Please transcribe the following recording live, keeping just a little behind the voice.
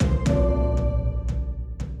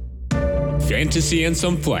fantasy and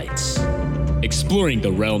some flights, exploring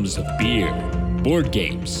the realms of beer, board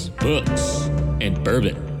games, books, and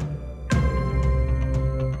bourbon.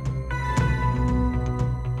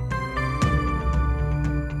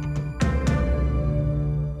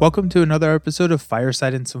 Welcome to another episode of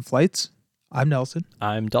Fireside and Some Flights. I'm Nelson.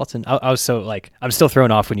 I'm Dalton. I was so I'm still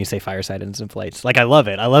thrown off when you say Fireside and Some Flights. I love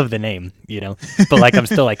it. I love the name, but I'm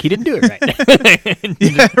still he didn't do it right.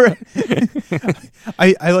 Yeah, right.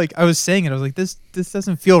 I was saying it. I was like, this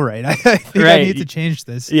doesn't feel right. I think I need to change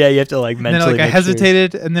this. Yeah, you have to mentally. And then I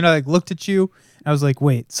hesitated, and then I looked at you, and I was like,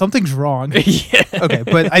 wait, something's wrong. Yeah. Okay,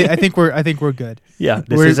 but I think we're good. Yeah,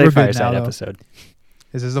 this is a Fireside episode.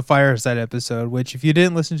 This is a Fireside episode, which if you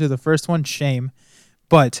didn't listen to the first one, shame.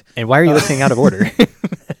 But and why are you listening out of order?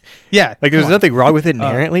 Yeah, there's nothing wrong with it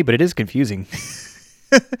inherently, but it is confusing.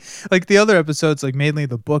 The other episodes, mainly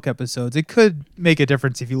the book episodes, it could make a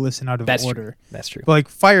difference if you listen out of order. True. That's true. But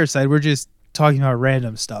Fireside, we're just talking about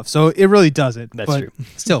random stuff, so it really doesn't. That's true.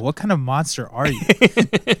 Still, what kind of monster are you?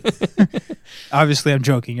 Obviously, I'm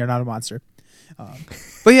joking. You're not a monster.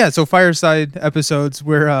 But yeah, so Fireside episodes,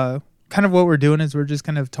 we're kind of what we're doing is we're just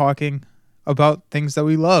kind of talking about things that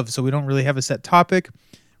we love. So we don't really have a set topic.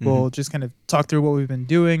 We'll just kind of talk through what we've been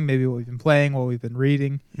doing, maybe what we've been playing, what we've been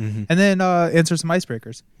reading, and then answer some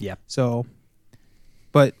icebreakers. Yeah. So,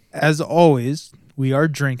 but as always, we are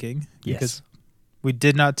drinking because we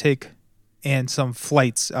did not take some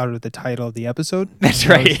flights out of the title of the episode. That's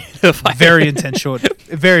right. Very intentional.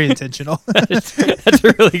 Very intentional. That's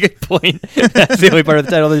a really good point. That's the only part of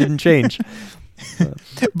the title that didn't change.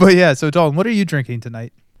 But yeah, so Dalton, what are you drinking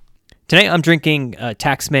tonight? Tonight I'm drinking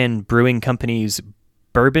Taxman Brewing Company's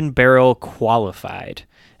Bourbon Barrel Qualified,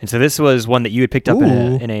 and so this was one that you had picked up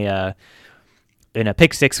in a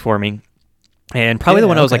pick six for me, and probably the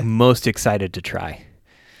one I was most excited to try.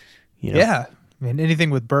 Yeah, I mean anything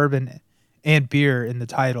with bourbon and beer in the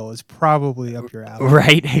title is probably up your alley.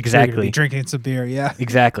 Right, exactly. You're gonna be drinking some beer, yeah.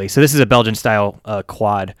 Exactly. So this is a Belgian style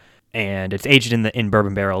quad, and it's aged in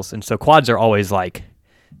bourbon barrels, and so quads are always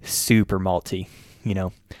super malty.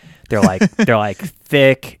 They're like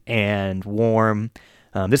thick and warm.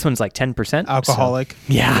 This one's 10% alcoholic. So,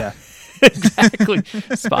 yeah. Exactly.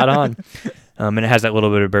 Spot on. And it has that little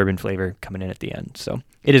bit of bourbon flavor coming in at the end. So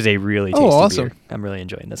it is a really tasty beer. I'm really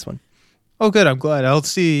enjoying this one. Oh, good. I'm glad. I'll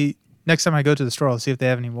see next time I go to the store. I'll see if they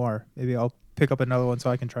have any more. Maybe I'll pick up another one so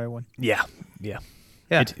I can try one. Yeah.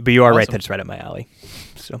 But you are right that it's right up my alley.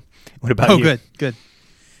 So what about you? Oh, good.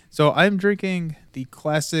 So I'm drinking the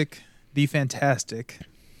classic, the fantastic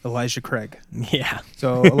Elijah Craig. Yeah.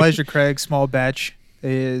 So Elijah Craig small batch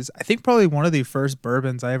is, I think, probably one of the first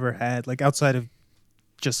bourbons I ever had, outside of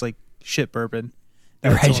just shit bourbon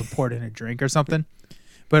that someone poured in a drink or something.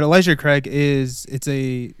 But Elijah Craig it's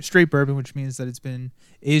a straight bourbon, which means that it's been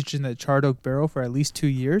aged in the charred oak barrel for at least 2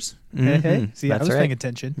 years. Hey. See, that's I was paying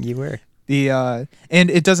attention. You were. And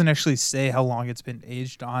it doesn't actually say how long it's been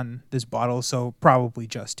aged on this bottle, so probably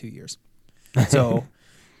just 2 years. So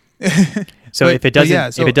if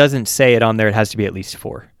it doesn't say it on there, it has to be at least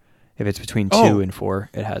 4. If it's between 2 and 4,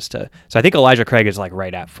 it has to. So I think Elijah Craig is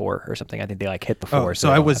right at 4 or something. I think they hit the 4. So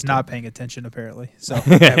I was not paying attention apparently. So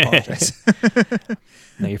I apologize.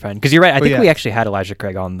 No, you're fine. Because you're right. I think we actually had Elijah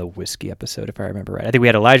Craig on the whiskey episode, if I remember right. I think we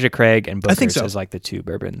had Elijah Craig and Booker's as the 2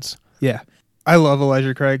 bourbons. Yeah, I love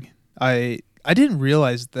Elijah Craig. I didn't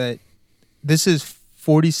realize that this is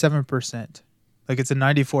 47%. It's a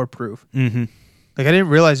 94 proof. Mm-hmm. I didn't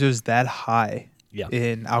realize it was that high yeah.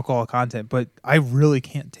 in alcohol content, but I really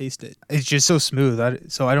can't taste it. It's just so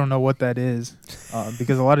smooth. So I don't know what that is,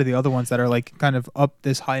 because a lot of the other ones that are kind of up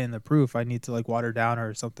this high in the proof, I need to water down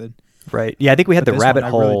or something. Right. Yeah, I think we had the Rabbit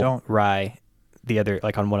Hole really rye the other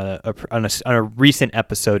on one of on a recent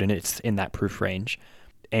episode, and it's in that proof range,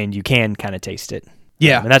 and you can kind of taste it.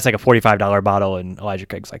 Yeah, and that's a $45 bottle, and Elijah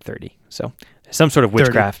Craig's $30. So some sort of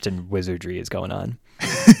witchcraft and wizardry is going on.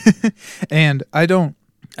 And I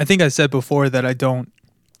think I said before that I don't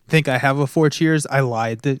think I have a 4 Cheers. I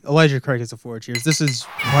lied. Elijah Craig is a 4 Cheers. This is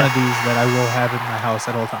one of these that I will have in my house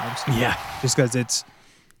at all times. Yeah. Just because it's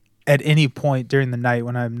at any point during the night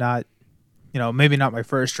when I'm not, maybe not my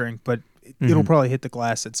first drink, but it'll probably hit the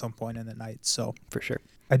glass at some point in the night. So for sure.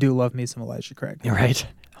 I do love me some Elijah Craig. You're right.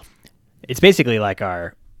 It's basically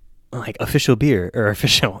our official beer or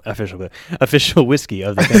official whiskey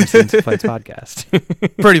of the Fantasy and Fights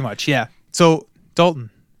podcast. Pretty much, yeah. So Dalton,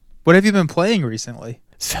 what have you been playing recently?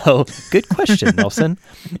 So good question, Nelson.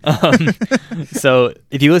 So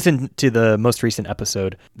if you listen to the most recent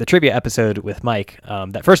episode, the trivia episode with Mike,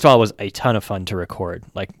 that first of all was a ton of fun to record.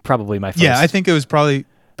 Probably my first. Yeah, I think it was probably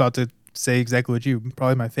about to say exactly what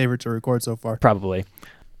probably my favorite to record so far. Probably.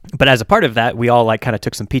 But as a part of that, we all like kind of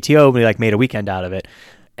took some PTO and we like made a weekend out of it.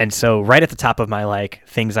 And so right at the top of my like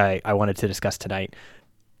things I wanted to discuss tonight,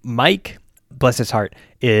 Mike, bless his heart,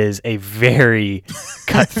 is a very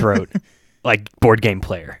cutthroat like board game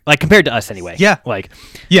player, like compared to us anyway. Yeah. Like,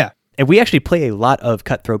 Yeah. and we actually play a lot of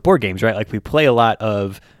cutthroat board games, right? Like we play a lot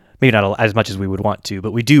of, maybe not as much as we would want to,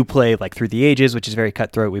 but we do play like Through the Ages, which is very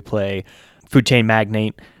cutthroat. We play Food Chain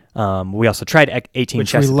Magnate. We also tried 18 Which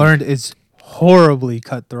Chesapeake. we learned is horribly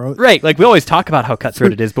cutthroat. Right, like we always talk about how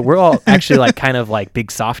cutthroat it is, but we're all actually like kind of like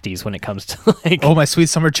big softies when it comes to like Oh, my sweet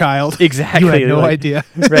summer child. exactly. You had no like, idea.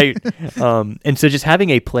 Right. And so just having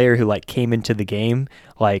a player who like came into the game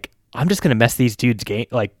like, I'm just gonna mess these dudes game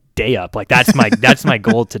like day up. Like that's my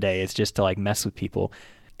goal today, is just to like mess with people.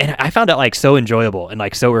 And I found it like so enjoyable and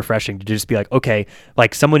like so refreshing to just be like, okay,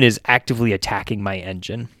 like someone is actively attacking my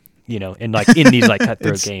engine, you know, and like in these like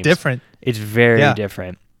cutthroat It's games. different. It's very Yeah.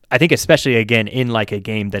 different. I think especially again in like a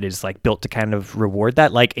game that is like built to kind of reward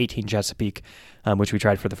that, like 18 Chesapeake, which we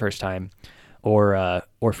tried for the first time, or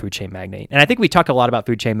Food Chain Magnate. And I think we talk a lot about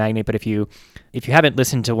Food Chain Magnate, but if you haven't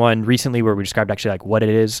listened to one recently where we described actually like what it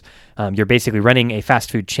is, you're basically running a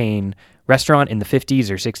fast food chain restaurant in the 50s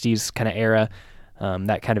or 60s kind of era.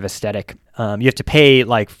 That kind of aesthetic. You have to pay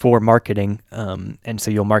like for marketing, and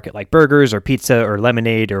so you'll market like burgers or pizza or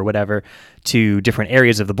lemonade or whatever to different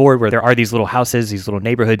areas of the board where there are these little houses, these little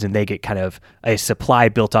neighborhoods, and they get kind of a supply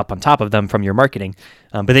built up on top of them from your marketing.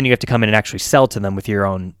 But then you have to come in and actually sell to them with your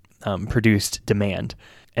own produced demand.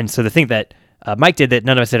 And so the thing that Mike did that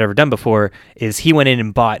none of us had ever done before is he went in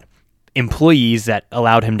and bought employees that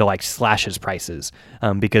allowed him to like slash his prices,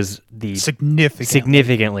 because the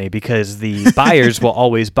significantly because the buyers will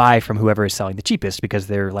always buy from whoever is selling the cheapest because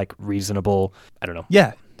they're like reasonable. I don't know.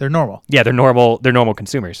 Yeah, they're normal. Yeah, they're normal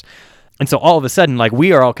consumers. And so all of a sudden, like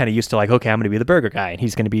we are all kind of used to like, okay, I'm going to be the burger guy and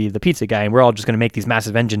he's going to be the pizza guy, and we're all just going to make these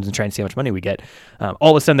massive engines and try and see how much money we get.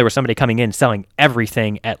 All of a sudden, there was somebody coming in selling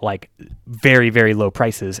everything at like very, very low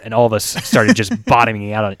prices, and all of us started just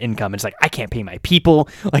bottoming out on income. It's like, I can't pay my people.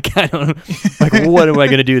 Like, I don't like, what am I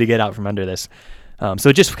going to do to get out from under this? So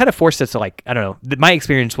it just kind of forced us to like, I don't know. My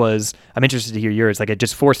experience was, I'm interested to hear yours. Like it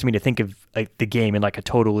just forced me to think of like the game in like a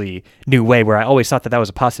totally new way, where I always thought that was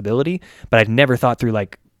a possibility, but I'd never thought through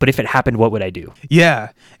like, but if it happened, what would I do?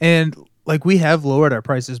 Yeah. And like we have lowered our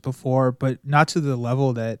prices before, but not to the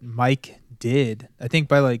level that Mike did. I think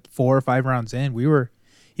by like 4 or 5 rounds in,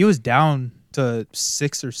 he was down to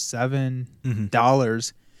 $6 or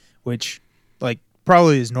 $7, which like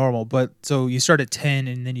probably is normal. But so you start at 10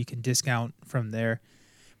 and then you can discount from there.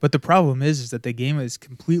 But the problem is that the game length is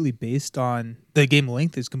completely based on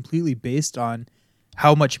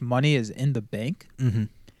how much money is in the bank. Mm-hmm.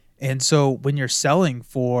 And so when you're selling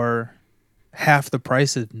for half the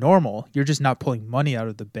price of normal, you're just not pulling money out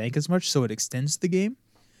of the bank as much, so it extends the game.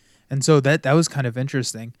 And so that was kind of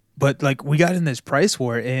interesting. But like we got in this price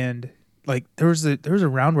war, and like there was a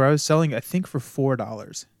round where I was selling I think for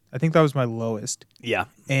 $4. I think that was my lowest. Yeah.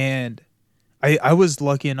 And I was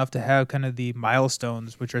lucky enough to have kind of the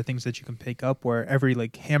milestones, which are things that you can pick up, where every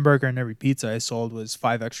like hamburger and every pizza I sold was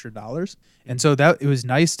 $5 extra. And so that it was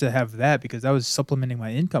nice to have that because that was supplementing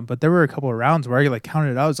my income. But there were a couple of rounds where I like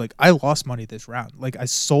counted it out. I was like, I lost money this round. Like I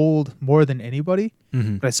sold more than anybody,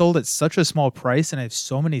 but I sold at such a small price, and I have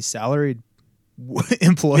so many salaried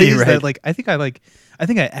employees that like I think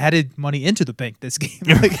I added money into the bank this game.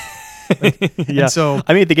 Like, yeah. And so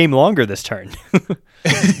I made the game longer this turn.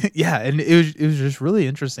 yeah, and it was just really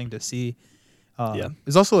interesting to see.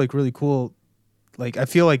 It's also like really cool. Like I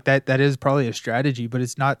feel like that is probably a strategy, but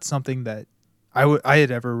it's not something that I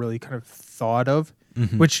had ever really kind of thought of.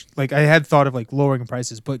 Mm-hmm. Which like I had thought of like lowering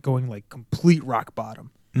prices, but going like complete rock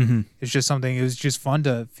bottom. Mm-hmm. It's just something. It was just fun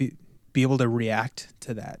to be able to react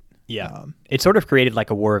to that. Yeah, it sort of created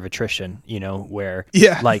like a war of attrition, you know, where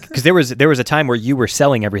like because there was a time where you were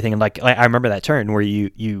selling everything, and like I remember that turn where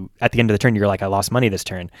you at the end of the turn you're like, I lost money this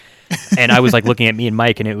turn, and I was like looking at me and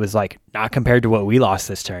Mike, and it was like not compared to what we lost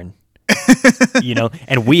this turn, you know,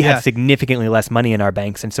 and we had significantly less money in our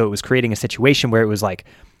banks, and so it was creating a situation where it was like,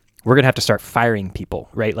 we're gonna have to start firing people,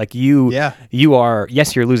 right? Like you are,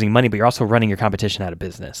 yes, you're losing money, but you're also running your competition out of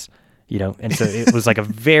business. You know, and so it was like a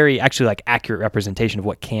very actually like accurate representation of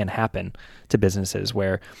what can happen to businesses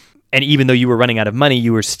where, and even though you were running out of money,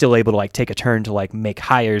 you were still able to like take a turn to like make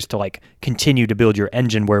hires to like continue to build your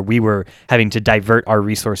engine, where we were having to divert our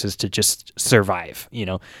resources to just survive, you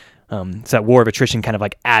know? So that war of attrition kind of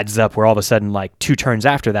like adds up where all of a sudden like 2 turns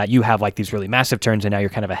after that, you have like these really massive turns and now you're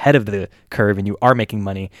kind of ahead of the curve and you are making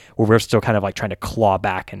money, where we're still kind of like trying to claw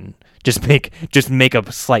back and just make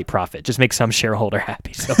a slight profit, just make some shareholder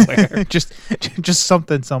happy somewhere. just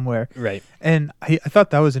something somewhere. Right. And I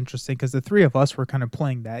thought that was interesting because the 3 of us were kind of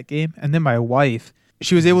playing that game. And then my wife,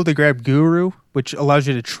 she was able to grab Guru, which allows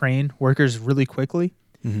you to train workers really quickly.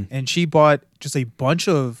 Mm-hmm. And she bought just a bunch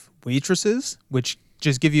of waitresses, which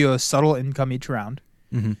just give you a subtle income each round.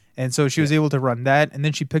 Mm-hmm. And so she was able to run that. And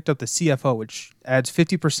then she picked up the CFO, which adds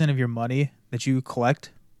 50% of your money that you collect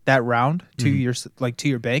that round to your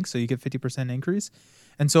bank. So you get 50% increase.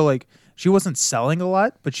 And so like she wasn't selling a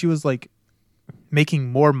lot, but she was like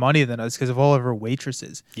making more money than us because of all of her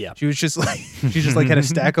waitresses. Yeah. She just had a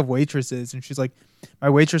stack of waitresses, and she's like, my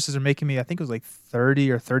waitresses are making me, I think it was like $30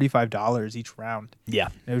 or $35 each round. Yeah.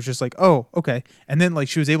 And it was just like, oh, okay. And then like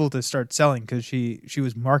she was able to start selling because she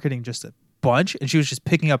was marketing just a bunch, and she was just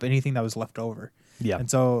picking up anything that was left over. Yeah. And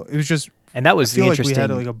so it was just, and that was the interesting,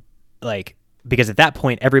 like we had like because at that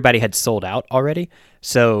point everybody had sold out already,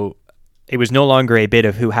 so it was no longer a bid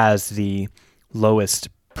of who has the lowest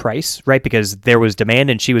price, right? Because there was demand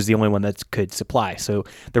and she was the only one that could supply. So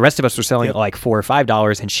the rest of us were selling at like $4 or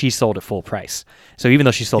 $5 and she sold at full price. So even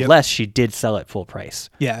though she sold less, she did sell at full price.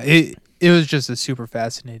 Yeah, it was just a super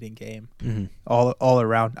fascinating game all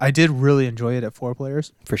around. I did really enjoy it at 4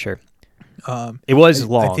 players. For sure. It was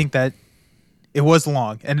long. I think that it was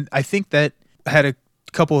long. And I think that had a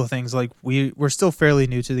couple of things. Like we're still fairly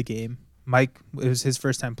new to the game. Mike, it was his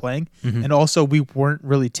first time playing. And also we weren't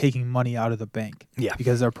really taking money out of the bank. Yeah.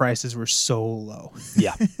 Because our prices were so low.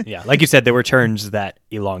 Yeah. Yeah. Like you said, there were turns that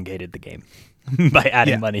elongated the game by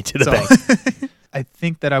adding money to the bank. I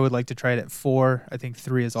think that I would like to try it at 4. I think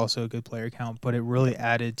 3 is also a good player count, but it really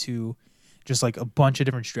added to just like a bunch of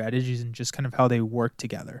different strategies and just kind of how they work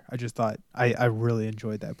together. I just thought I really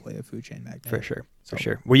enjoyed that play of Food Chain Magnate. For sure. For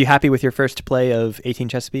sure. Were you happy with your first play of 18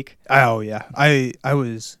 Chesapeake? Oh, yeah. I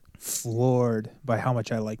was floored by how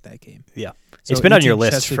much I like that game. Yeah. So it's been on your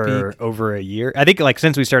list Chesapeake for over a year. I think like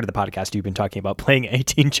since we started the podcast, you've been talking about playing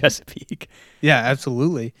 18 Chesapeake. Yeah,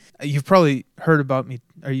 absolutely. You've probably heard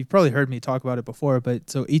me talk about it before, but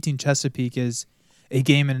so 18 Chesapeake is a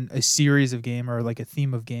game in a series of game, or like a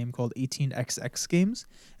theme of game called 18XX games.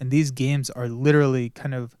 And these games are literally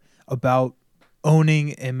kind of about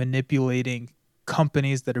owning and manipulating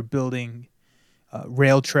companies that are building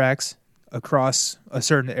rail tracks across a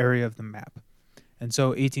certain area of the map. And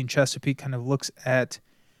so 18 Chesapeake kind of looks at,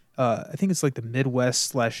 I think it's like the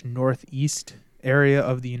Midwest/Northeast area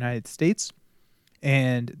of the United States.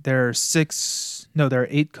 And there are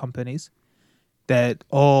 8 companies that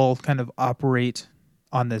all kind of operate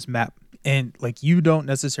on this map. And like, you don't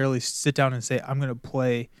necessarily sit down and say, I'm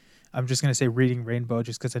just going to say Reading Rainbow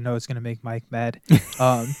just because I know it's going to make Mike mad.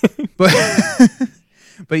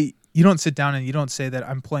 But you don't sit down and you don't say that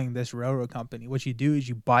I'm playing this railroad company. What you do is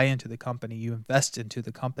you buy into the company, you invest into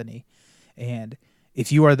the company. And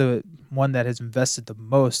if you are the one that has invested the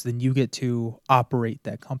most, then you get to operate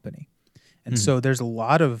that company. And so there were a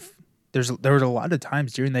lot of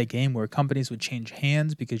times during that game where companies would change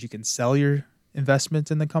hands because you can sell your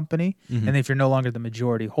investments in the company. And if you're no longer the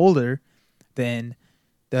majority holder, then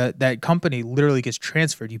that company literally gets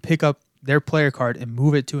transferred. You pick up their player card and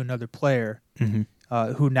move it to another player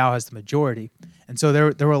who now has the majority. And so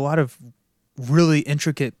there were a lot of really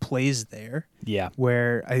intricate plays there. Yeah.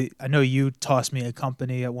 Where I know you tossed me a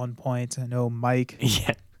company at one point. I know Mike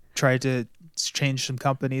tried to change some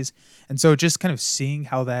companies. And so just kind of seeing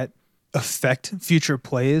how that affect future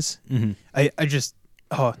plays, I just,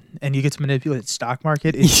 and you get to manipulate the stock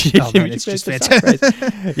market. It's just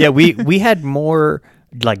fantastic. Yeah, we had more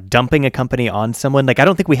like dumping a company on someone. Like, I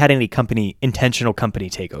don't think we had any intentional company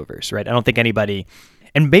takeovers, right? I don't think anybody,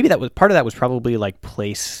 and maybe part of that was probably like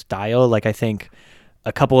play style. Like, I think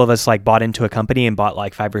a couple of us like bought into a company and bought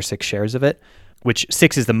like 5 or 6 shares of it, which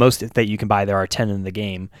 6 is the most that you can buy. There are 10 in the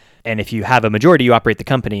game. And if you have a majority, you operate the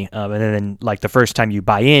company. And then like the first time you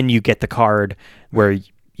buy in, you get the card where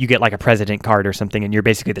you get like a president card or something, and you're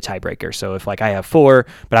basically the tiebreaker. So if like I have 4,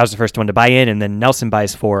 but I was the first one to buy in, and then Nelson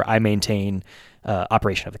buys 4, I maintain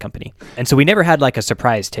operation of the company. And so we never had like a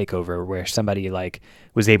surprise takeover where somebody like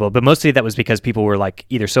was able, but mostly that was because people were like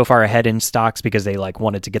either so far ahead in stocks because they like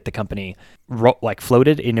wanted to get the company like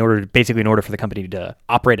floated in order for the company to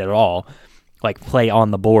operate at all, like play on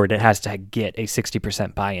the board. It has to get a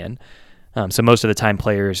 60% buy-in. So most of the time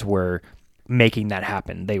players were making that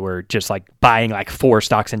happen. They were just like buying like 4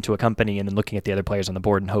 stocks into a company and then looking at the other players on the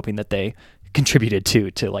board and hoping that they contributed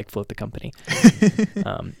to like float the company.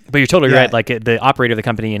 But you're totally right. Like the operator of the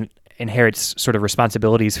company inherits sort of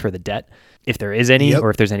responsibilities for the debt, if there is any, or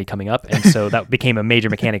if there's any coming up. And so that became a major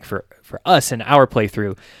mechanic for us in our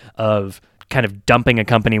playthrough of kind of dumping a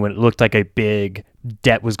company when it looked like a big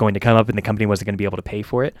debt was going to come up and the company wasn't going to be able to pay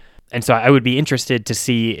for it. And so I would be interested to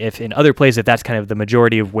see if in other plays, if that's kind of the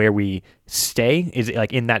majority of where we stay, is it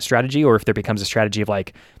like in that strategy, or if there becomes a strategy of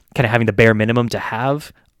like kind of having the bare minimum to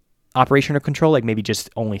have operational control, like maybe just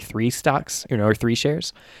only 3 stocks, or 3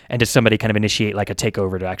 shares, and does somebody kind of initiate like a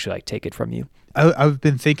takeover to actually like take it from you? I've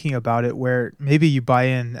been thinking about it where maybe you buy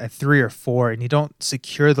in at 3 or 4 and you don't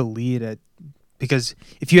secure the lead because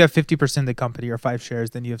if you have 50% of the company or 5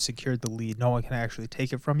 shares, then you have secured the lead. No one can actually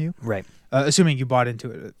take it from you. Right. Assuming you bought into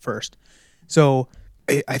it at first. So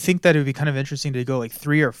I think that it would be kind of interesting to go like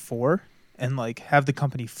 3 or 4 and like have the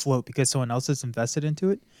company float because someone else has invested into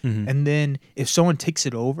it. Mm-hmm. And then if someone takes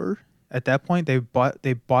it over at that point, they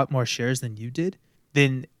bought more shares than you did,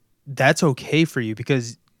 then that's okay for you,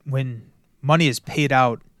 because when money is paid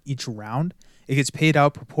out each round, it gets paid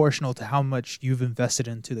out proportional to how much you've invested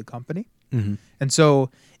into the company. Mm-hmm. And so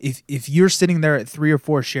if you're sitting there at 3 or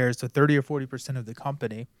 4 shares to 30 or 40% of the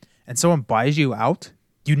company and someone buys you out,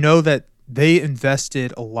 you know that they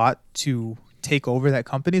invested a lot to take over that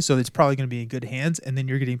company, so it's probably going to be in good hands, and then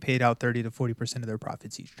you're getting paid out 30 to 40% of their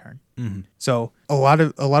profits each turn. Mm-hmm. So a lot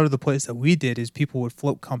of the plays that we did is people would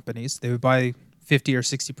float companies. They would buy 50 or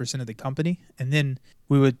 60% of the company, and then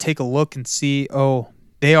we would take a look and see, oh,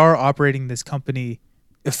 they are operating this company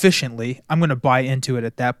efficiently. I'm going to buy into it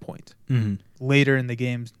at that point. Mm-hmm. Later in the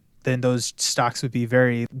game, then those stocks would be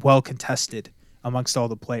very well contested amongst all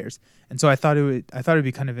the players. And so I thought it'd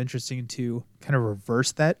be kind of interesting to kind of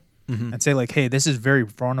reverse that. Mm-hmm. And say like, hey, this is very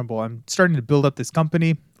vulnerable. I'm starting to build up this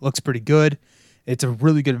company. It looks pretty good. It's a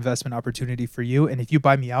really good investment opportunity for you. And if you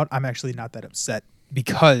buy me out, I'm actually not that upset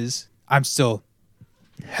because I'm still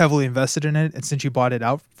heavily invested in it. And since you bought it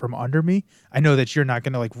out from under me, I know that you're not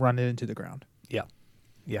going to like run it into the ground. Yeah.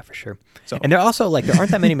 Yeah, for sure. So, and there aren't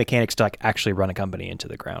that many mechanics to like actually run a company into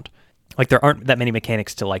the ground. Like there aren't that many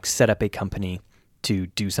mechanics to like set up a company to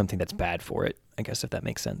do something that's bad for it, I guess, if that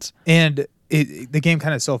makes sense. And the game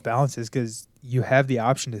kind of self-balances because you have the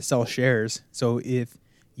option to sell shares. So if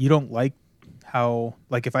you don't like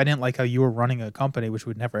if I didn't like how you were running a company, which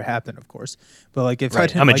would never happen, of course, but like if I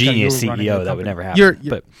didn't I'm a like how you genius were running CEO, a company, that would never happen.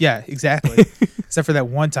 But yeah, exactly. Except for that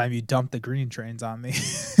one time you dumped the green trains on me.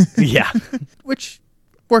 Yeah. Which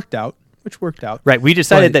worked out. Right. We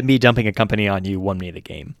decided that me dumping a company on you won me the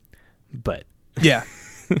game. But yeah.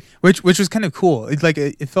 Which was kind of cool.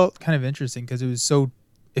 It felt kind of interesting because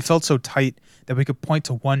it felt so tight that we could point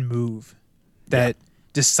to one move that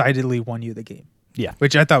decidedly won you the game. Yeah.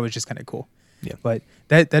 Which I thought was just kind of cool. Yeah. But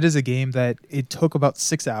that is a game that it took about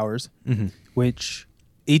 6 hours, mm-hmm. which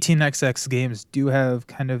 18xx games do have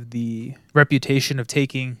kind of the reputation of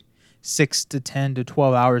taking 6 to 10 to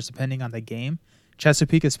 12 hours depending on the game.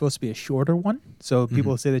 Chesapeake is supposed to be a shorter one, so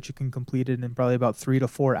people say that you can complete it in probably about 3 to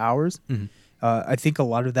 4 hours. Mm-hmm. I think a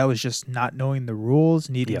lot of that was just not knowing the rules,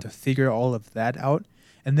 needing to figure all of that out.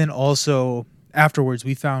 And then also afterwards,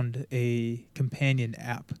 we found a companion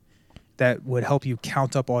app that would help you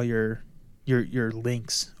count up all your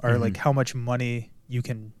links or like how much money you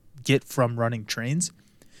can get from running trains,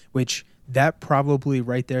 which that probably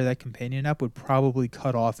right there, that companion app would probably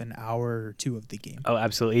cut off an hour or 2 of the game. Oh,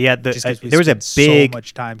 absolutely. Yeah. There was a big, so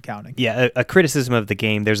much time counting. Yeah. A criticism of the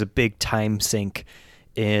game. There's a big time sink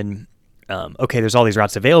in, there's all these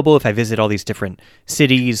routes available. If I visit all these different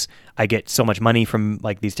cities, I get so much money from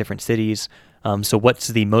like these different cities. So what's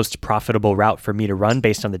the most profitable route for me to run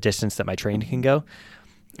based on the distance that my train can go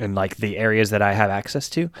and like the areas that I have access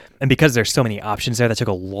to? And because there's so many options there, that took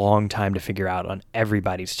a long time to figure out on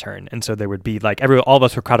everybody's turn. And so there would be like all of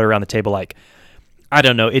us were crowded around the table like, I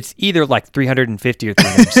don't know, it's either like $350 or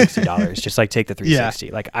 $360. Just like take the 360.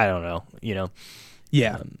 Yeah. Like, I don't know,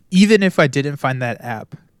 Yeah. Even if I didn't find that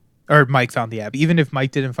app, or Mike found the app, even if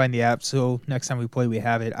Mike didn't find the app, so next time we play, we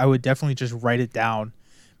have it, I would definitely just write it down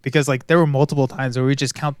because like there were multiple times where we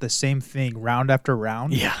just count the same thing round after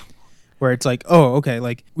round. Yeah. Where it's like, oh, okay,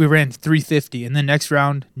 like we ran 350 and the next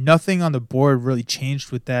round, nothing on the board really changed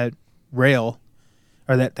with that rail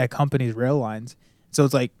or that company's rail lines. So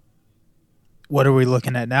it's like, what are we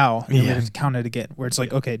looking at now? And we just count it again where it's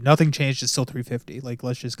like, okay, nothing changed. It's still 350. Like,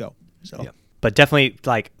 let's just go. So. Yeah. But definitely,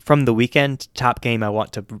 like, from the weekend, top game I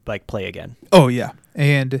want to, like, play again. Oh, yeah.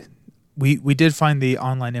 And we did find the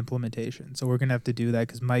online implementation. So we're going to have to do that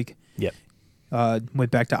because Mike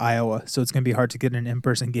went back to Iowa. So it's going to be hard to get an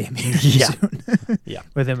in-person game here soon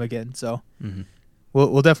with him again. So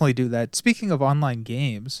we'll definitely do that. Speaking of online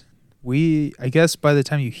games, I guess by the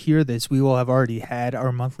time you hear this, we will have already had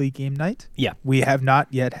our monthly game night. Yeah. We have not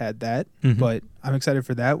yet had that, but I'm excited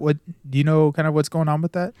for that. What do you know kind of what's going on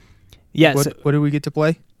with that? Yeah. What do we get to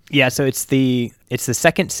play? Yeah, so it's the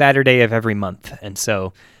second Saturday of every month. And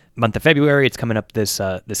so month of February, it's coming up this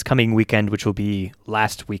coming weekend, which will be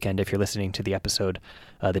last weekend if you're listening to the episode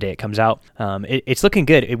the day it comes out. It's looking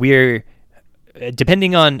good. We're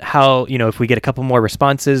depending on how, if we get a couple more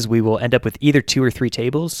responses, we will end up with either 2 or 3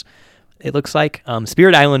 tables. It looks like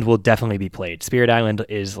Spirit Island will definitely be played. Spirit Island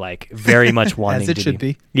is like very much wanting as it to should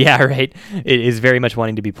be. Yeah, right. It is very much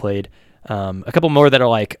wanting to be played. A couple more that are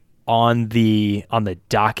like on the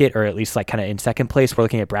docket, or at least like kind of in second place. We're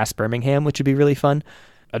looking at Brass Birmingham, which would be really fun.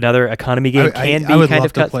 Another economy game I would kind love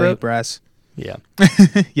of to cutthroat. play Brass. Yeah.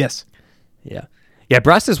 Yes. Yeah,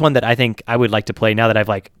 Brass is one that I think I would like to play now that I've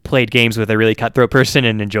like played games with a really cutthroat person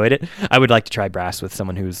and enjoyed it. I would like to try Brass with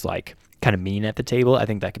someone who's like kind of mean at the table. I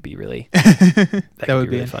think that could be really that would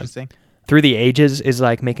be really interesting. Fun. Through the Ages is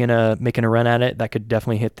like making a run at it. That could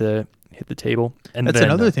definitely hit the table. And that's then,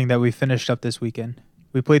 another thing that we finished up this weekend.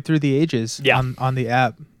 We played Through the Ages on the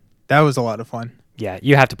app. That was a lot of fun. Yeah,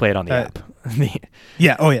 you have to play it on the app.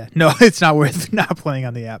 Yeah. Oh yeah. No, it's not worth not playing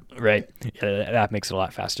on the app. Right. Yeah, the app makes it a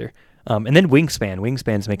lot faster. And then Wingspan.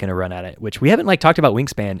 Wingspan's making a run at it, which we haven't like talked about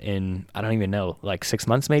Wingspan in, I don't even know, like 6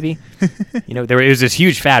 months maybe. It was this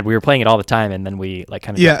huge fad. We were playing it all the time, and then we like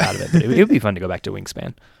kind of got out of it. But it would be fun to go back to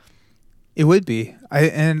Wingspan. It would be.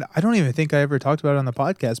 I don't even think I ever talked about it on the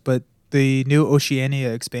podcast, but the new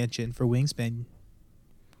Oceania expansion for Wingspan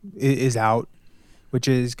is out, which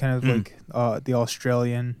is kind of like the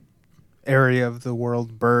Australian area of the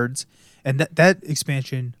world birds, and that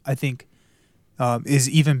expansion I think is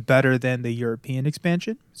even better than the European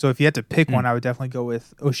expansion. So if you had to pick one, I would definitely go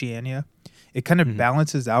with Oceania. It kind of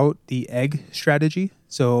balances out the egg strategy.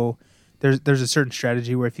 So there's a certain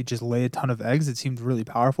strategy where if you just lay a ton of eggs, it seemed really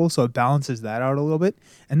powerful. So it balances that out a little bit.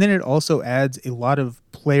 And then it also adds a lot of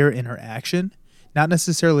player interaction, not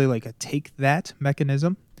necessarily like a take that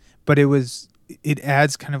mechanism, but it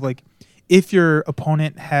adds kind of like, if your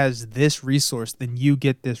opponent has this resource, then you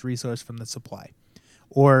get this resource from the supply,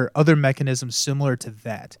 or other mechanisms similar to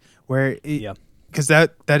that, where because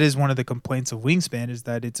that is one of the complaints of Wingspan, is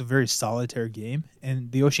that it's a very solitary game,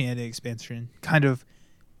 and the Oceania expansion kind of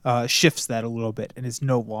shifts that a little bit, and it's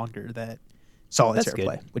no longer that solitary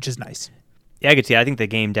play, which is nice. Yeah, I could see. I think the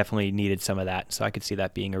game definitely needed some of that, so I could see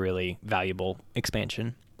that being a really valuable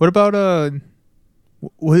expansion. What about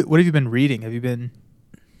what have you been reading? Have you been?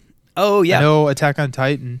 Oh yeah, I know Attack on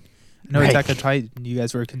Titan. Attack on Titan, you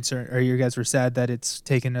guys were concerned, or you guys were sad that it's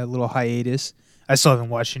taken a little hiatus. I still haven't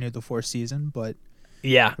watched any of the 4th season, but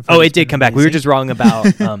yeah. Oh, it did come back. We were just wrong about.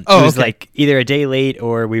 It was like either a day late,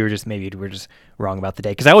 or we were just wrong about the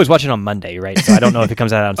day, because I always watch it on Monday, right? So I don't know if it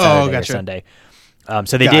comes out on Saturday or Sunday.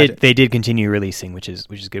 So they did continue releasing, which is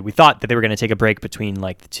good. We thought that they were going to take a break between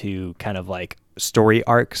like the two kind of like story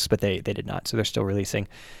arcs, but they did not. So they're still releasing.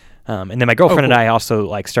 And then my girlfriend and I also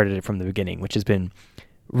like started it from the beginning, which has been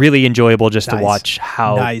really enjoyable just to watch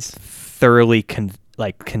how thoroughly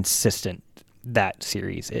consistent that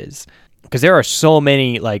series is. Because there are so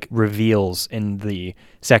many like reveals in the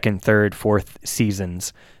 2nd, 3rd, 4th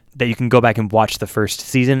seasons that you can go back and watch the first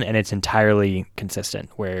season, and it's entirely consistent,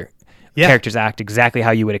 where characters act exactly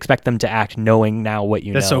how you would expect them to act, knowing now what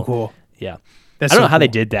you know. That's so cool. Yeah. I don't know how they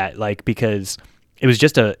did that, like, because it was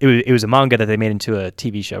just it was a manga that they made into a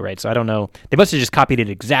TV show, right? So I don't know. They must have just copied it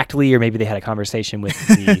exactly, or maybe they had a conversation with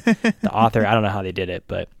the author. I don't know how they did it,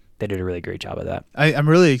 but they did a really great job of that. I'm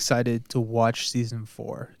really excited to watch season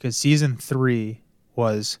 4, because season 3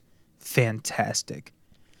 was fantastic.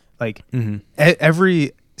 Like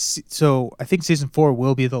so I think season 4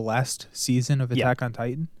 will be the last season of Attack on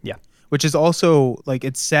Titan. Yeah. Which is also like,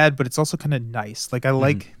 it's sad, but it's also kind of nice. Like I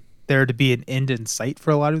like there to be an end in sight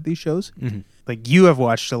for a lot of these shows. Like you have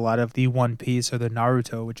watched a lot of the One Piece or the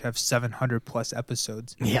Naruto, which have 700 plus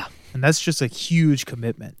episodes. Yeah. And that's just a huge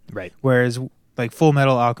commitment. Right. Whereas like Full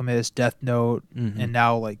Metal Alchemist, Death Note, and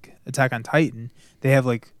now like Attack on Titan, they have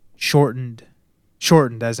like shortened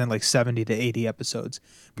as in like 70 to 80 episodes,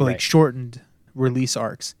 but like shortened release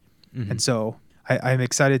arcs. And so I'm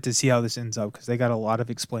excited to see how this ends up, because they got a lot of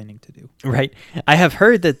explaining to do. Right. I have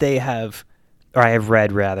heard that they have, or I have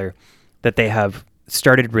read rather, that they have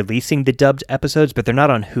started releasing the dubbed episodes, but they're not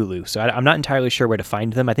on Hulu. So I'm not entirely sure where to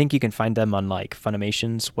find them. I think you can find them on like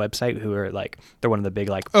Funimation's website, who are like, they're one of the big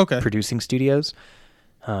like producing studios.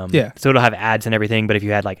 So it'll have ads and everything, but if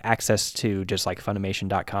you had like access to just like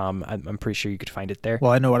Funimation.com, I'm pretty sure you could find it there.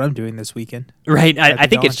 Well, I know what I'm doing this weekend. Right. I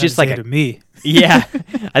think it's just like to me. Yeah.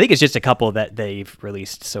 I think it's just a couple that they've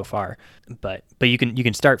released so far, but you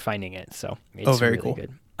can start finding it. So it's very really cool.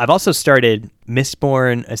 good. I've also started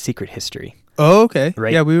Mistborn: A Secret History. Oh, okay.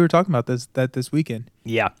 Right. Yeah, we were talking about this weekend.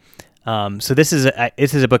 Yeah. So this is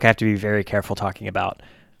a book I have to be very careful talking about.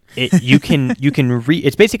 You can read.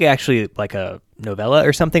 It's basically actually like a novella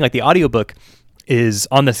or something. Like the audiobook is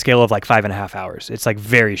on the scale of like 5.5 hours. It's like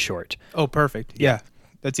very short. Oh, perfect. Yeah.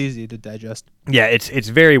 That's easy to digest. Yeah, it's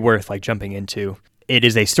very worth like jumping into. It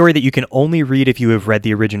is a story that you can only read if you have read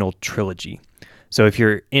the original trilogy. So if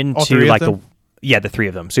you're into like the three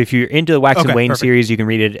of them. So if you're into the Wax and Wayne series, you can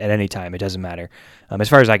read it at any time. It doesn't matter, as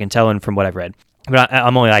far as I can tell and from what I've read. But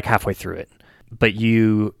I'm only like halfway through it. But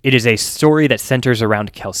it is a story that centers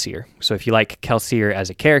around Kelsier. So if you like Kelsier as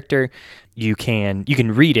a character, you can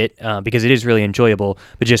read it because it is really enjoyable.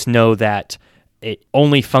 But just know that it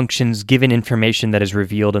only functions given information that is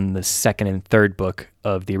revealed in the second and third book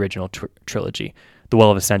of the original trilogy, The Well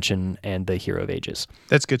of Ascension and The Hero of Ages.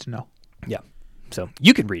 That's good to know. Yeah. So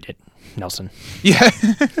you can read it, Nelson. Yeah.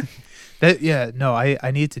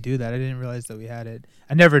 I need to do that. I didn't realize that we had it.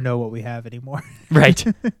 I never know what we have anymore. Right.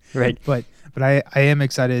 But I am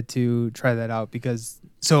excited to try that out because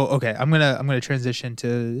I'm gonna transition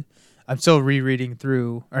to I'm still reading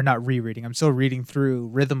through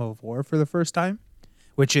Rhythm of War for the first time,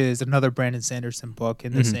 which is another Brandon Sanderson book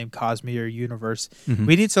in the same Cosmere universe. Mm-hmm.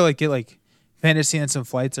 We need to like get like Fantasy and Some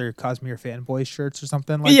Flights or Cosmere fanboy shirts or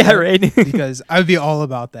something like that. Yeah, right. Because I would be all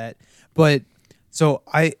about that. But so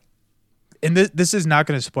this is not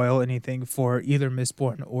going to spoil anything for either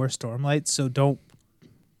Mistborn or Stormlight, so don't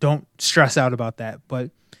stress out about that.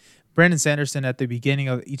 But Brandon Sanderson at the beginning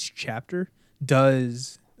of each chapter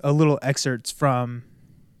does a little excerpts from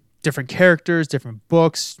different characters, different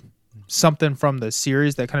books, something from the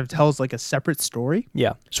series that kind of tells like a separate story.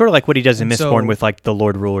 Yeah, sort of like what he does in Mistborn with like the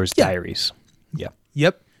Lord Ruler's diaries. Yeah.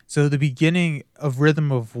 Yep. So the beginning of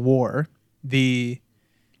Rhythm of War, there's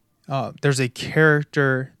a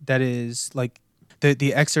character that is like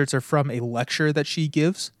the excerpts are from a lecture that she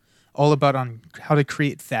gives all about on how to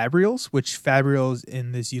create fabrials, which fabrials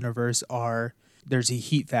in this universe there's a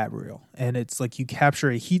heat fabrial, and it's like you capture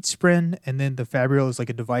a heat spren, and then the fabrial is like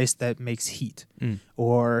a device that makes heat.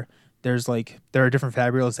 Or there are different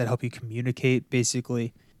fabrials that help you communicate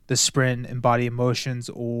basically the spren embody emotions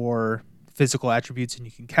or physical attributes, and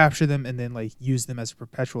you can capture them and then like use them as a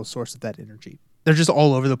perpetual source of that energy. They're just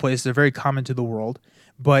all over the place. They're very common to the world.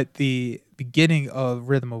 But the beginning of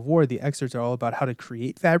Rhythm of War, the excerpts are all about how to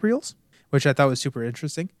create fabrials, which I thought was super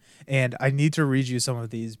interesting. And I need to read you some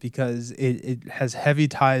of these because it has heavy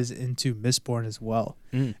ties into Mistborn as well.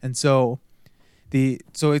 And so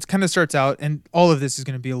it kind of starts out, and all of this is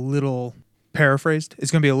going to be a little paraphrased.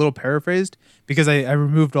 It's going to be a little paraphrased because I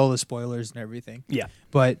removed all the spoilers and everything. Yeah.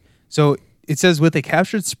 But so it says, with a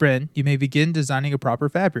captured spren, you may begin designing a proper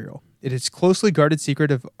fabrial. It is closely guarded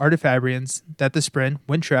secret of artifabrians that the spren,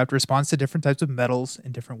 when trapped, responds to different types of metals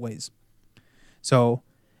in different ways. So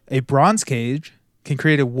a bronze cage can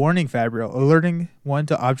create a warning fabrial, alerting one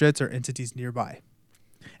to objects or entities nearby.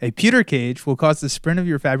 A pewter cage will cause the spren of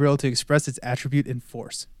your fabrial to express its attribute in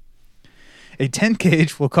force. A tin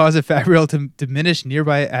cage will cause a fabrial to diminish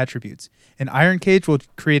nearby attributes. An iron cage will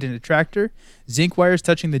create an attractor. Zinc wires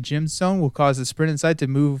touching the gemstone will cause the spren inside to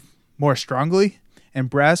move more strongly. And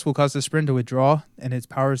brass will cause the spren to withdraw and its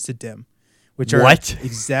powers to dim. Which are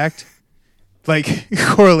exact like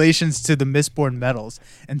correlations to the Mistborn metals.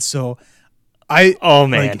 And so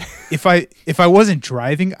if I wasn't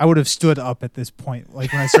driving, I would have stood up at this point.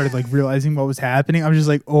 Like when I started like realizing what was happening, I'm just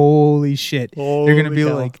like, holy shit. They're gonna be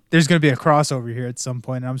like, there's gonna be a crossover here at some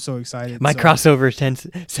point, and I'm so excited. My crossover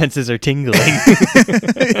senses are tingling.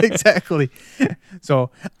 Exactly.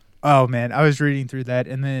 So, oh man, I was reading through that,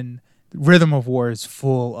 and then Rhythm of War is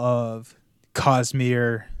full of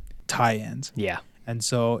Cosmere tie-ins. Yeah. And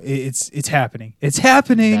so it's happening. It's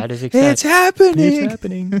happening. That is exciting. It's happening. It's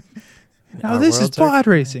happening. Now this is pod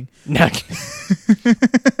racing. No.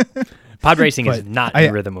 Pod racing is not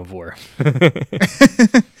in Rhythm of War.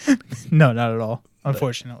 No, not at all.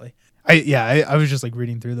 Unfortunately. I was just like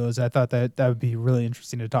reading through those. I thought that would be really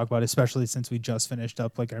interesting to talk about, especially since we just finished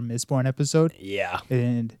up like our Mistborn episode. Yeah.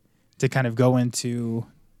 And to kind of go into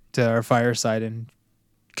our fireside and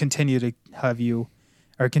continue to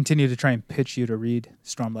continue to try and pitch you to read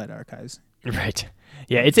Stormlight Archives. Right.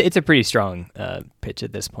 Yeah, it's a pretty strong pitch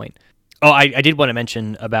at this point. Oh, I did want to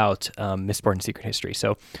mention about Mistborn: Secret History.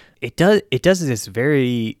 So it does this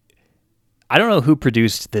very. I don't know who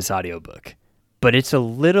produced this audiobook, but it's a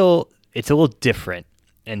little different.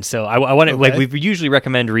 And so I want to like we usually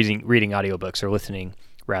recommend reading audiobooks or listening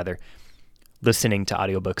to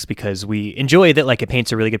audiobooks because we enjoy that like it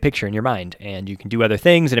paints a really good picture in your mind and you can do other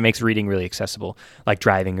things and it makes reading really accessible, like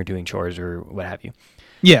driving or doing chores or what have you.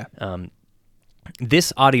 Yeah.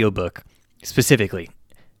 This audiobook specifically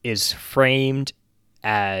is framed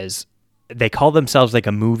as they call themselves like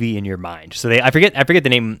a movie in your mind. So I forget the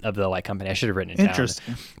name of the like company. I should have written it down.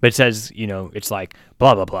 Interesting. But it says, it's like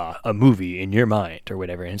blah blah blah, a movie in your mind or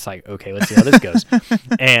whatever. And it's like, okay, let's see how this goes.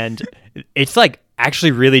 And it's like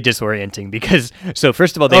actually really disorienting because so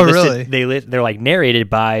first of all they're like narrated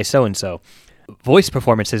by so and so, voice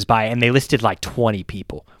performances by, and they listed like 20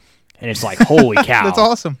 people. And it's like, holy cow. That's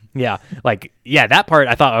awesome. Yeah. Like, yeah, that part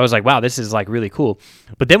I was like, wow, this is like really cool.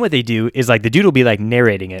 But then what they do is like the dude will be like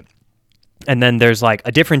narrating it. And then there's like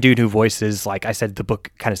a different dude who voices, like I said, the book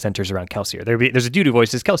kind of centers around Kelsier. There's a dude who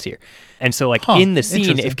voices Kelsier. And so like in the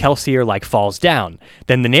scene, if Kelsier like falls down,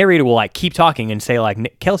 then the narrator will like keep talking and say like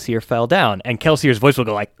Kelsier fell down. And Kelsier's voice will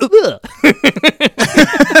go like, ugh.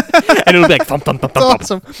 And it'll be like, thump, thump, thump, thump,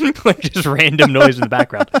 awesome. like just random noise in the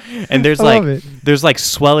background. And there's like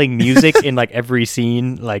swelling music in like every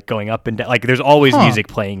scene, like going up and down. Like there's always music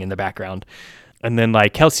playing in the background. And then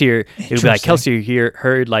like Kelsier, it'll be like Kelsier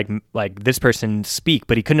heard like this person speak,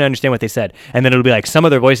 but he couldn't understand what they said. And then it'll be like some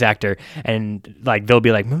other voice actor, and like they'll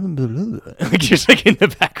be like just like in the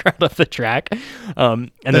background of the track.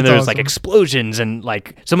 And then there's like explosions and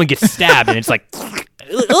like someone gets stabbed, and it's like.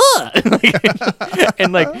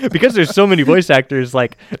 And like because there's so many voice actors,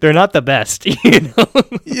 like they're not the best,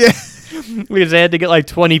 Yeah. Because they had to get like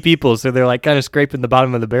 20 people, so they're like kind of scraping the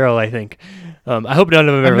bottom of the barrel, I think. I hope none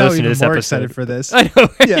of them ever listen to this episode. I'm excited for this. I know.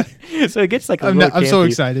 Right? Yeah. So it gets like I'm so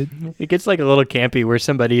excited. It gets like a little campy where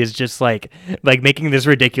somebody is just like making this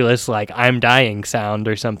ridiculous like I'm dying sound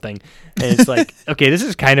or something, and it's like okay, this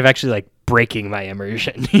is kind of actually like breaking my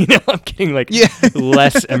immersion. I'm getting like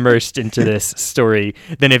less immersed into this story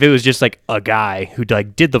than if it was just like a guy who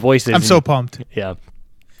like did the voices. I'm so pumped. Yeah.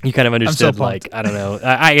 You kind of understood, like, I don't know.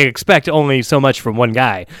 I expect only so much from one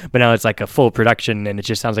guy, but now it's like a full production, and it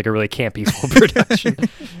just sounds like a really campy full production.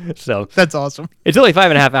 So that's awesome. It's only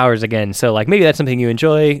 5.5 hours again, so like maybe that's something you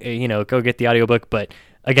enjoy. Go get the audiobook. But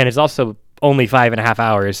again, it's also only 5.5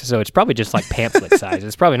 hours, so it's probably just like pamphlet size.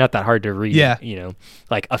 It's probably not that hard to read. Yeah.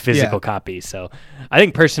 Like a physical copy. So I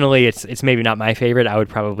think personally, it's maybe not my favorite. I would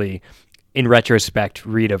probably, in retrospect,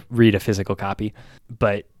 read a physical copy,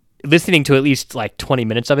 but. Listening to at least like 20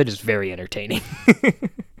 minutes of it is very entertaining.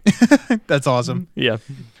 That's awesome. Yeah.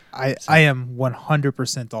 I am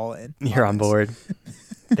 100% all in. You're on board.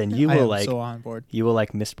 Then you will so on board. You will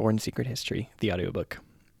like Mistborn Secret History, the audiobook.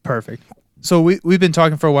 Perfect. So we've been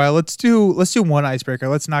talking for a while. Let's do one icebreaker.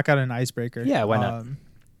 Let's knock out an icebreaker. Yeah, why not?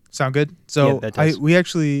 Sound good? So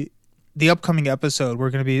yeah, the upcoming episode, we're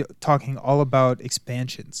going to be talking all about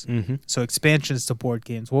expansions. Mm-hmm. So expansions to board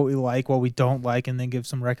games, what we like, what we don't like, and then give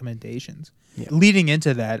some recommendations. Yeah. Leading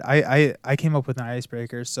into that, I came up with an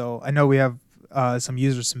icebreaker. So I know we have some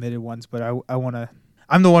user submitted ones, but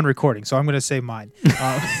I'm the one recording, so I'm going to say mine.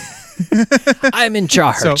 I'm in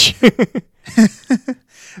charge.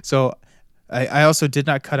 So I also did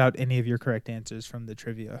not cut out any of your correct answers from the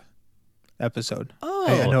trivia episode. Oh,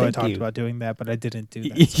 I know I talked about doing that, but I didn't do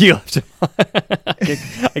that. You have to.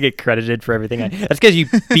 I get credited for everything. That's because you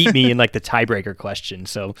beat me in like the tiebreaker question.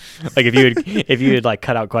 So, like if you had like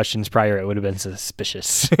cut out questions prior, it would have been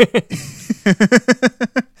suspicious.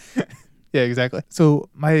 Yeah, exactly. So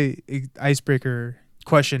my icebreaker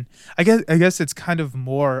question, I guess it's kind of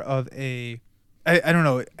more of a. I don't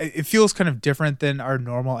know. It feels kind of different than our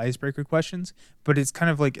normal icebreaker questions, but it's kind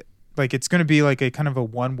of like it's going to be like a kind of a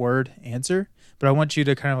one word answer, but I want you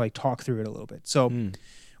to kind of like talk through it a little bit. So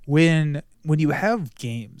when you have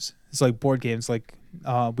games, it's like board games, like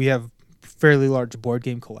we have fairly large board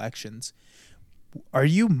game collections. Are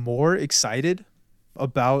you more excited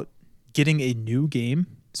about getting a new game?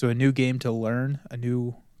 So a new game to learn, a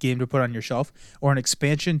new game to put on your shelf, or an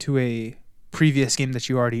expansion to a previous game that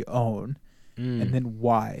you already own? And then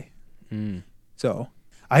why? So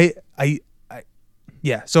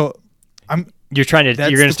so you're going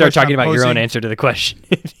to start talking about your own answer to the question.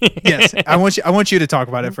 Yes. I want you to talk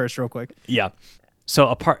about it first real quick. Yeah.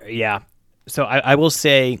 So So I will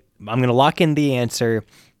say I'm going to lock in the answer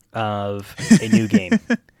of a new game.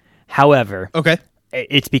 However, okay.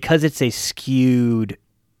 It's because it's a skewed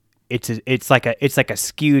it's like a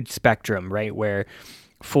skewed spectrum, right? Where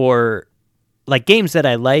for like games that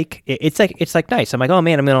I like, it's like nice. I'm like, oh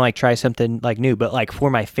man, I'm gonna like try something like new. But like for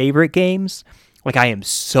my favorite games, Like, I am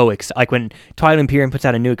so excited. Like, when Twilight Imperium puts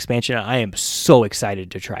out a new expansion, I am so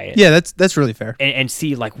excited to try it. Yeah, that's really fair. And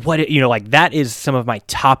see, like, what it, like, that is some of my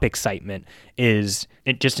top excitement, is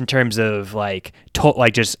it just in terms of like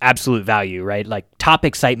just absolute value, right? Like, top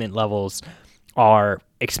excitement levels are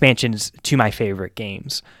expansions to my favorite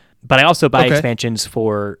games. But I also buy expansions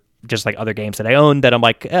for just like other games that I own that I'm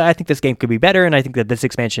like, I think this game could be better, and I think that this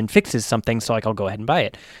expansion fixes something, so like I'll go ahead and buy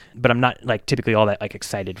it. But I'm not like typically all that like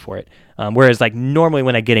excited for it. Whereas like normally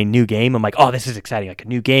when I get a new game, I'm like, oh, this is exciting, like a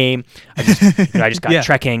new game. I just got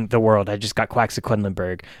Trekking the World. I just got Quacks of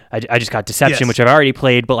Quedlinburg. I just got Deception, which I've already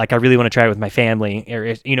played, but like I really want to try it with my family,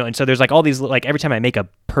 and so there's like all these, like every time I make a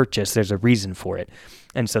purchase, there's a reason for it.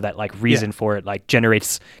 And so that like reason for it like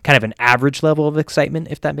generates kind of an average level of excitement,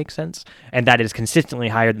 if that makes sense. And that is consistently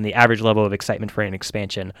higher than the average level of excitement for an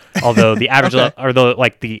expansion. Although the average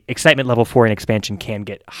the excitement level for an expansion can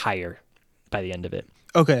get higher by the end of it.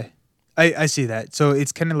 Okay. I see that. So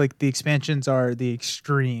it's kind of like the expansions are the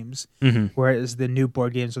extremes, whereas the new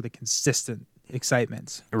board games are the consistent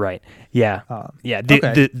excitements. Right. Yeah.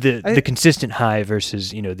 The consistent high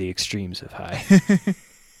versus, the extremes of high.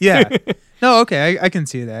 Yeah. No, okay. I can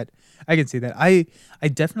see that. I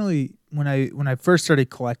definitely, when I first started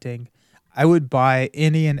collecting, I would buy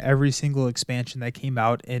any and every single expansion that came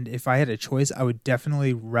out, and if I had a choice, I would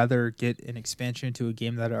definitely rather get an expansion to a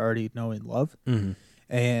game that I already know and love. Mm-hmm.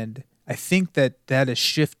 And I think that has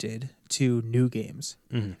shifted to new games.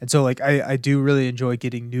 Mm-hmm. And so like I do really enjoy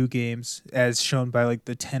getting new games, as shown by like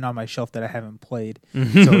the 10 on my shelf that I haven't played.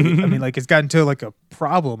 Mm-hmm. So I mean, like, it's gotten to like a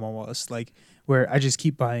problem almost, like where I just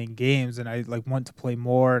keep buying games and I like want to play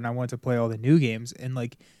more and I want to play all the new games, and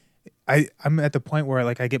like I'm at the point where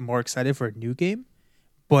like I get more excited for a new game,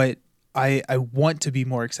 but I want to be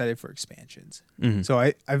more excited for expansions. Mm-hmm. So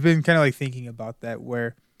I've been kind of like thinking about that,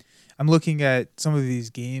 where I'm looking at some of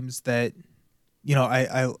these games that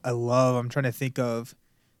I love. I'm trying to think of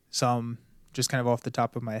some just kind of off the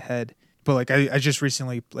top of my head, but like I just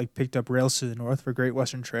recently like picked up Rails to the North for Great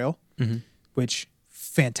Western Trail, which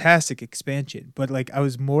fantastic expansion, but like I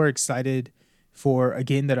was more excited for a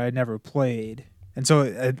game that I never played. And so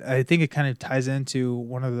I think it kind of ties into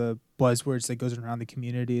one of the buzzwords that goes around the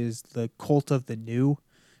community is the cult of the new.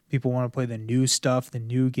 People want to play the new stuff, the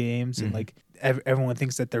new games, and like everyone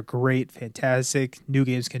thinks that they're great, fantastic. New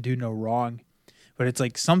games can do no wrong. But it's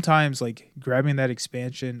like sometimes like grabbing that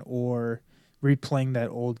expansion or replaying that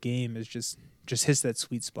old game is just hits that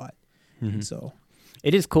sweet spot. Mm-hmm. So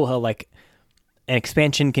it is cool how like an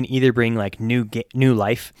expansion can either bring like new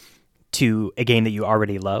life to a game that you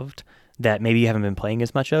already loved that maybe you haven't been playing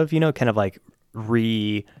as much of, kind of like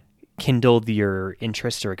rekindled your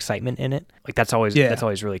interest or excitement in it. Like that's always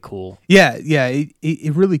really cool. Yeah,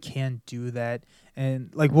 it really can do that.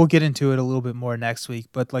 And like we'll get into it a little bit more next week,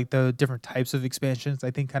 but like the different types of expansions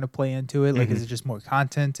I think kind of play into it. Like is it just more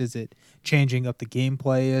content? Is it changing up the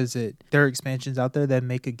gameplay? Is it there are expansions out there that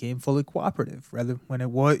make a game fully cooperative rather when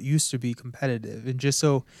it used to be competitive? And just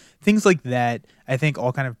so things like that I think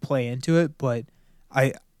all kind of play into it, but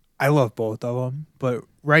I love both of them, but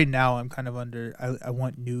right now I'm kind of I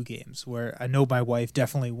want new games where I know my wife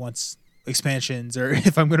definitely wants expansions, or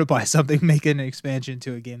if I'm going to buy something, make it an expansion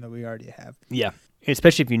to a game that we already have. Yeah,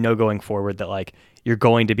 especially if you know going forward that like you're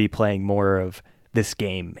going to be playing more of this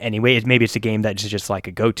game anyway. Maybe it's a game that's just like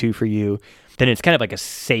a go-to for you. Then it's kind of like a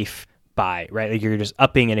safe buy, right? Like you're just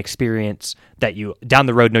upping an experience that you down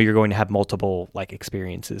the road know you're going to have multiple like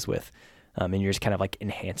experiences with. And you're just kind of like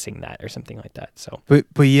enhancing that or something like that. So,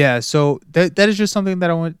 but yeah, so that is just something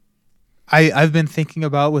that I've been thinking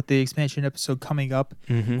about with the expansion episode coming up.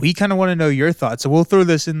 Mm-hmm. We kind of want to know your thoughts, so we'll throw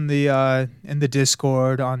this in the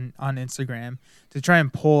Discord on Instagram to try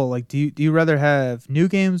and poll. Like, do you rather have new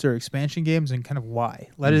games or expansion games, and kind of why?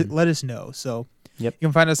 Let us know. So, you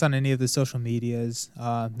can find us on any of the social medias.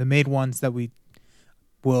 The main ones that we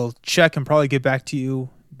will check and probably get back to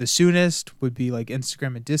you the soonest would be like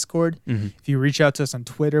Instagram and Discord. Mm-hmm. If you reach out to us on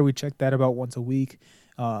Twitter, we check that about once a week.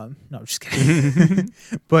 No, I'm just kidding.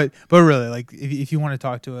 but really, like if you want to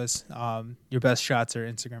talk to us, your best shots are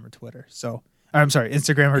Instagram or Twitter. So I'm sorry,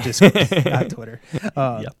 Instagram or Discord, not Twitter.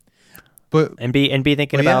 But be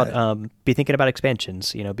thinking about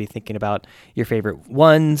expansions. Be thinking about your favorite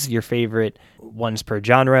ones per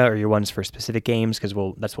genre, or your ones for specific games, because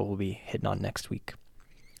that's what we'll be hitting on next week.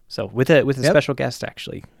 So with a special guest,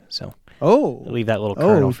 actually. So I'll leave that little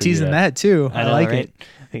kernel for teasing you that too. I like it.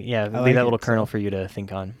 Yeah, leave that little kernel for you to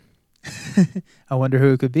think on. I wonder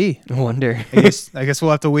who it could be. I wonder. I guess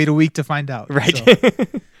we'll have to wait a week to find out. Right. So,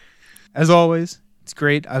 as always, it's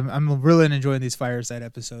great. I'm really enjoying these fireside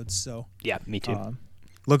episodes. So yeah, me too.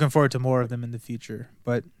 Looking forward to more of them in the future.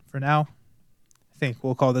 But for now, think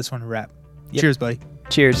we'll call this one a wrap. Yep. Cheers, buddy.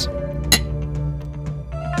 Cheers.